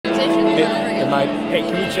Mike. Hey,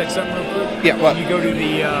 can we check something real quick? Yeah, what? You go to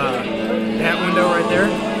the that window right there.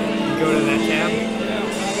 You go to that tab,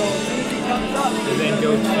 and then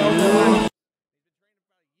go to.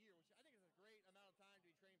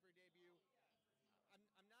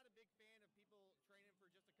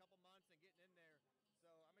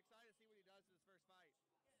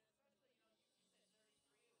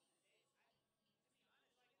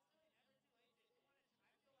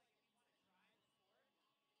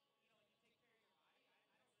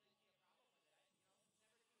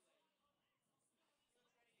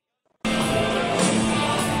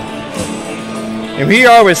 And we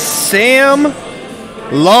are with Sam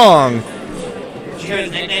Long. Did you hear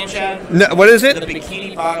his nickname, Chad? No, what is it? The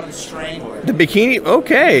Bikini Bottom Strangler. The Bikini?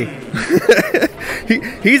 Okay.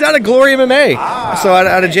 He's out of Glory MMA. So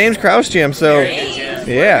out of James Krause Gym. So,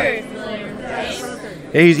 yeah.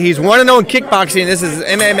 He's 1-0 in kickboxing. This is his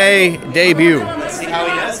MMA debut. Let's see how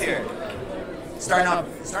he does here. Starting off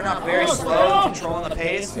very slow, controlling the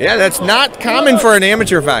pace. Yeah, that's not common for an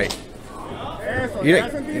amateur fight.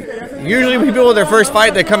 Usually people with their first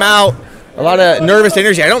fight, they come out a lot of nervous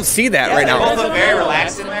energy. I don't see that right now. Both look very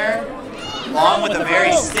relaxed in there. Long with a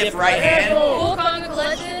very stiff right hand. Full contact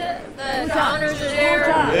collected. The counters are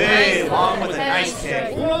there. Hey, Long with a nice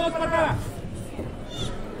kick.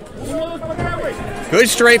 Good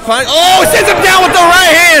straight punch. Oh, sends him down with the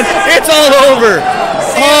right hand. It's all over.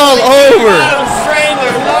 All over.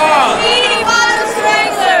 Strangler, Long. Bikini Bottom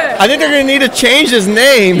Strangler. I think they're going to need to change his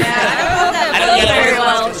name I don't know very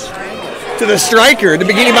well. to the Striker, the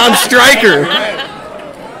Bikini Bottom Striker.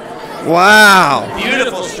 Wow.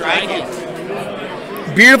 Beautiful striking.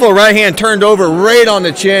 Beautiful right hand turned over right on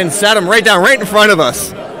the chin. Sat him right down, right in front of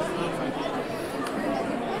us.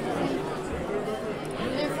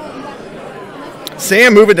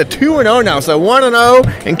 Sam moving to 2-0 now. So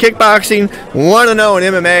 1-0 in kickboxing, 1-0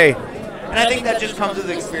 in MMA. And I think that just comes with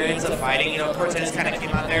the experience of fighting. You know, Cortez kind of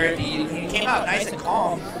came out there. He came out nice and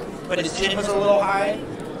calm, but his chin was a little high.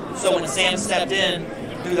 So when Sam stepped in,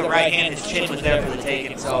 threw the right hand, his chin was there for the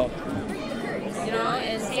taking. So, You know,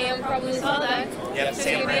 and Sam probably saw that. yep, Took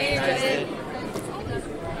Sam advantage of recognized it.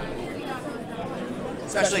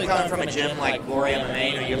 Especially coming from a gym like Glory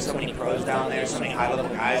MMA, you know, you have so many pros down there, so many high-level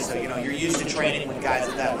guys. So, you know, you're used to training with guys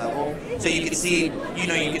at that level. So you can see, you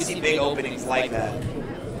can see big openings like that.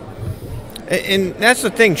 And that's the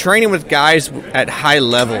thing, training with guys at high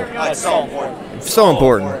level. It's so important. So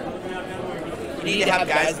important. You need to have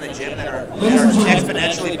guys in the gym that are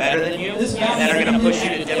exponentially better than you, and that are going to push you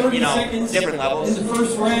to different levels. In the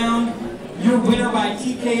first round, your winner by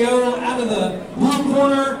TKO out of the blue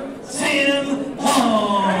corner, Sam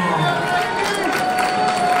Long.